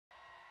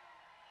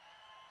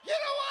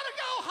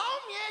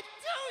home yet,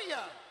 do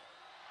ya?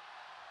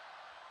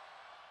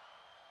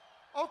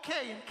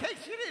 Okay, in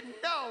case you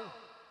didn't know,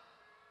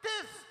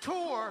 this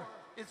tour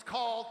is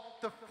called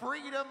the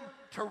Freedom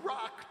to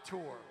Rock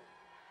Tour.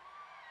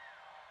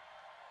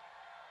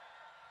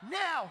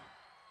 Now,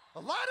 a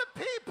lot of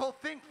people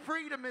think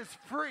freedom is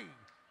free,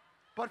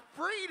 but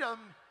freedom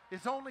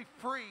is only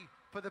free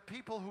for the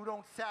people who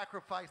don't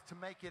sacrifice to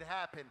make it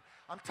happen.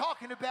 I'm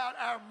talking about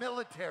our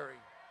military.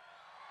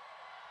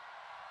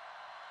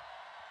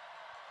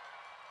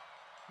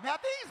 Now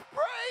these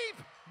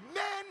brave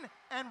men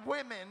and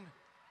women,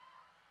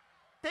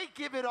 they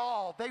give it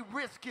all, they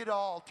risk it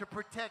all to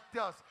protect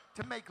us,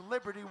 to make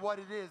liberty what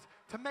it is,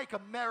 to make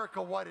America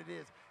what it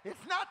is.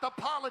 It's not the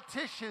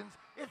politicians,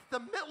 it's the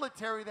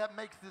military that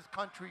makes this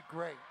country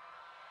great.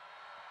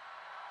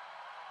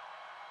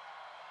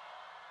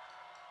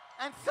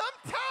 And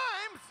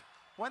sometimes,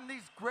 when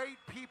these great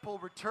people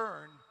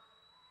return,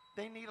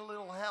 they need a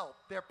little help.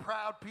 They're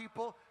proud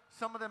people.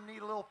 Some of them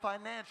need a little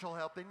financial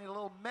help. They need a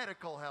little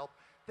medical help.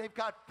 They've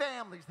got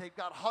families. They've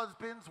got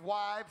husbands,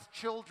 wives,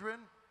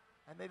 children,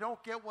 and they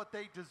don't get what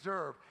they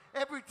deserve.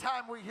 Every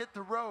time we hit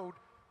the road,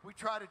 we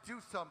try to do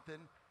something.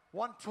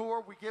 One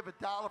tour, we give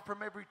 $1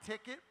 from every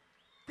ticket.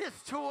 This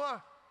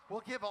tour,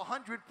 we'll give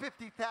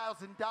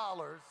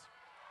 $150,000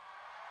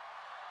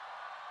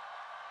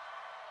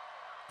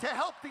 to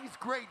help these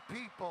great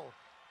people.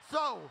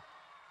 So,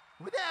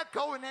 without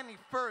going any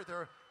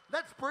further,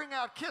 let's bring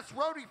out Kiss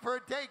Roadie for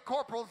a Day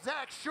Corporal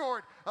Zach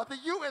Short of the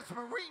U.S.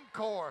 Marine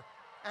Corps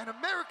and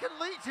American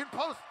Legion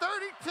Post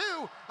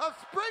 32 of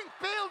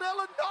Springfield,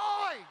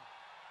 Illinois.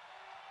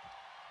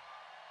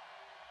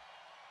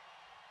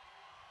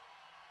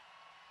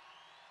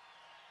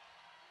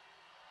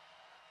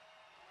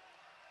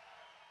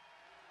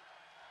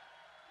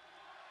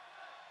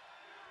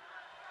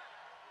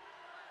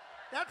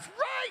 That's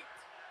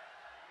right.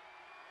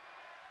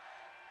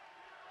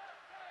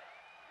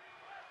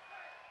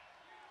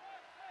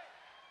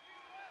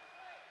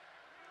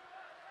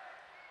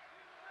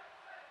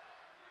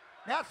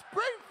 Now,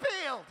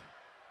 Springfield,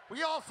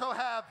 we also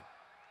have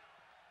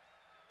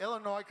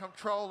Illinois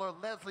Comptroller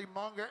Leslie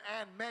Munger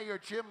and Mayor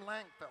Jim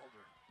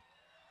Langfelder.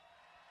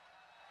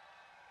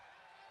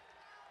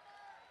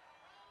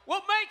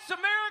 What makes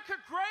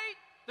America great,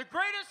 the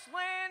greatest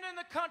land in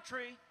the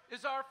country,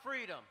 is our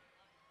freedom,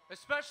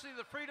 especially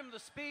the freedom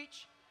of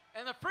speech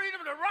and the freedom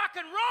to rock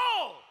and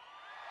roll.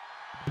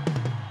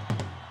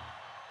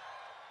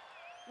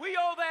 We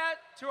owe that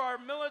to our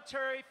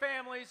military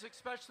families,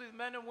 especially the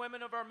men and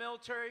women of our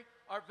military,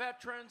 our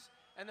veterans,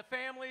 and the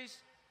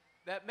families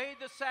that made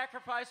the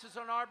sacrifices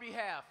on our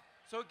behalf.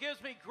 So it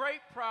gives me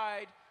great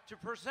pride to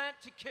present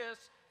to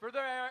KISS for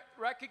their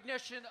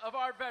recognition of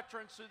our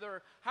veterans through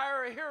their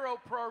Hire a Hero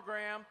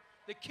program,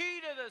 the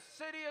key to the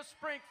city of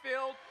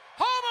Springfield,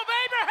 home of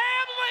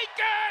Abraham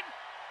Lincoln.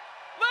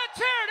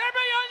 Let's hear it,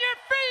 everybody on your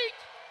feet.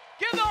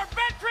 Give our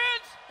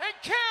veterans and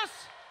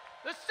KISS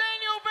the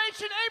standing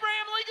ovation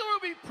Abraham Lincoln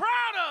will be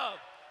proud of.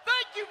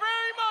 Thank you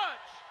very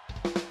much.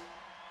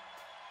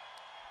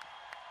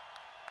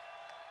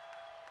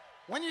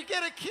 When you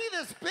get a key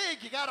this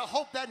big, you gotta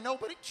hope that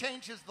nobody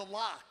changes the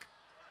lock.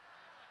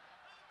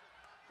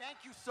 Thank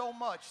you so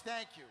much,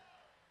 thank you.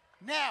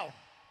 Now,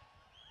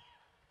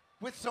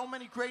 with so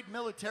many great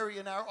military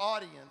in our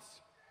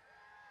audience,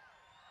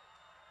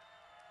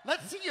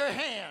 let's see your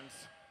hands.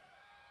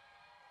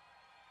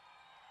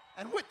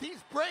 And with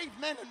these brave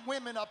men and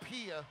women up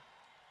here,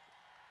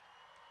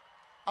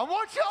 I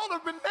want y'all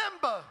to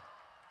remember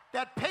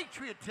that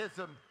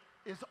patriotism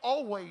is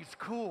always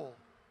cool.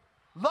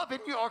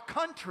 Loving your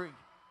country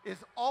is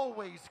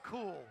always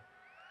cool.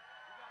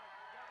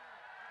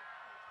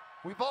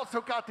 We've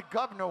also got the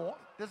governor.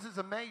 This is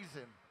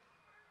amazing.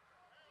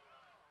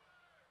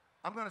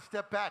 I'm going to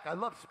step back. I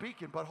love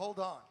speaking, but hold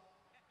on.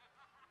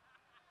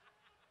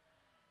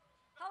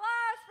 Hello,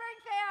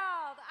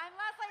 Springfield. I'm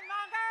Leslie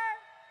Munger.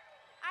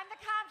 I'm the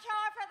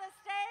comptroller for the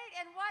state,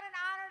 and what an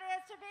honor it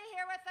is to be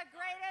here with the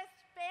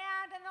greatest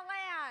band in the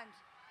land.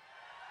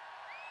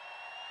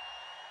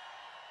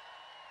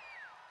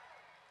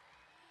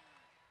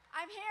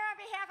 I'm here on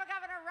behalf of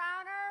Governor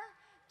Rauner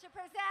to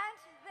present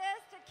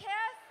this to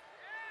KISS.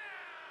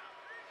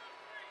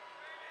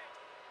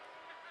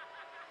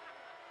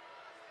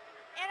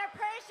 In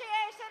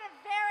appreciation, a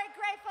very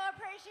grateful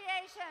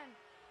appreciation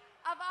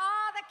of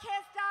all the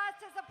KISS does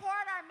to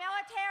support our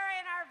military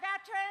and our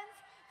veterans,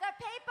 the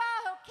people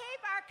who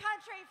keep our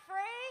country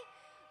free.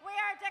 We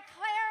are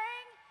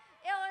declaring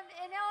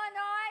in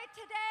Illinois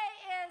today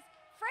is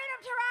Freedom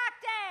to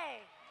Rock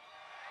Day.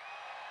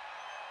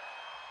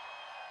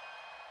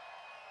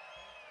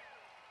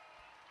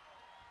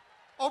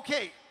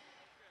 Okay.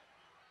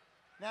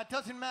 Now, it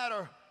doesn't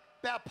matter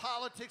about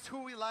politics,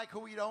 who we like, who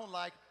we don't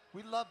like.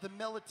 We love the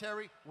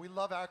military. We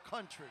love our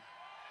country.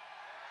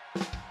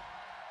 So,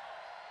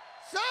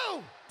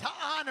 to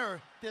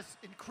honor this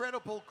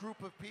incredible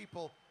group of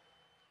people,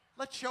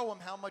 let's show them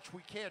how much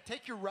we care.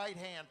 Take your right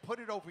hand, put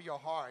it over your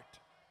heart,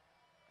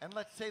 and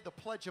let's say the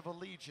Pledge of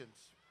Allegiance.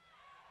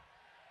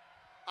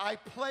 I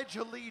pledge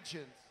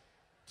allegiance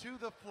to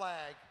the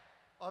flag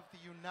of the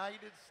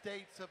United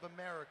States of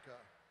America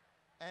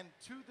and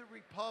to the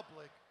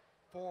republic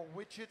for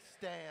which it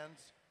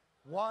stands,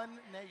 one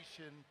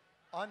nation,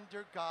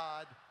 under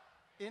God,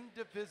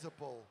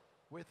 indivisible,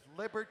 with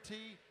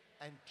liberty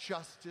and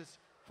justice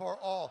for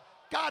all.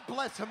 God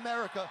bless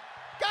America.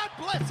 God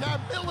bless our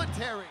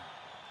military.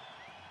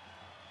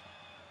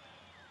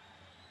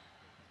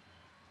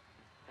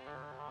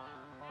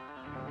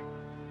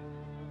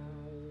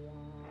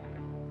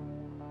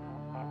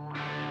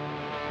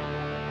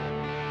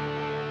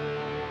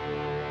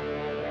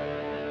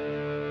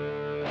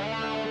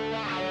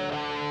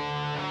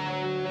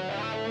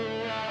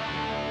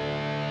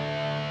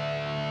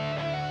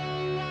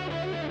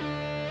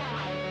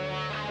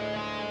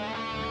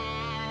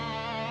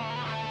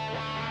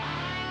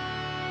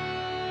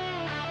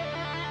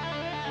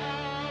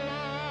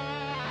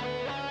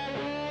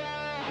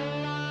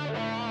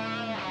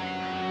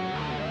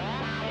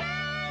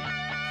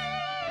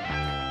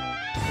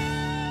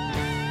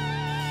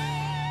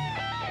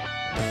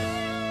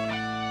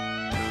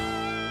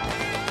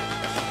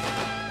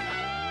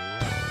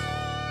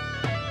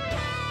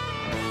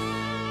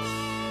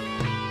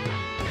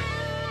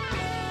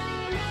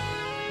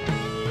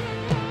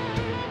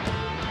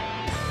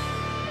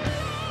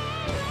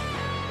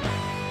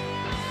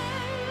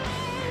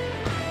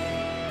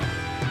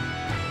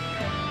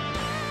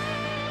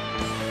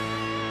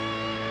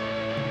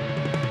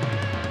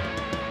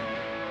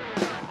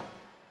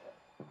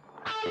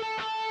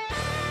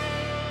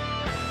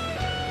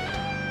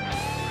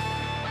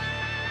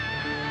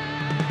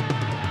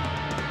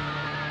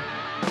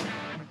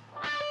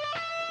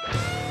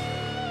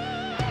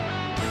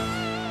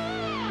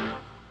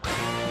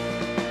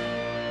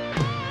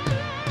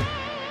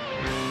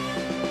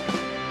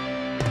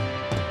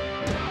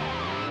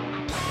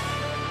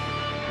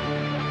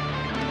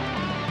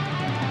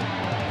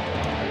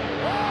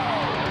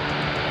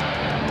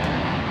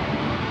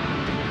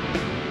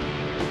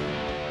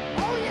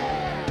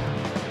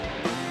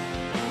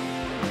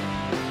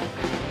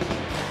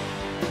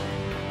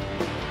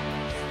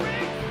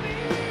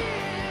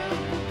 Springfield,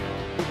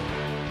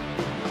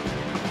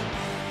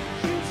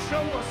 you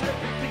show us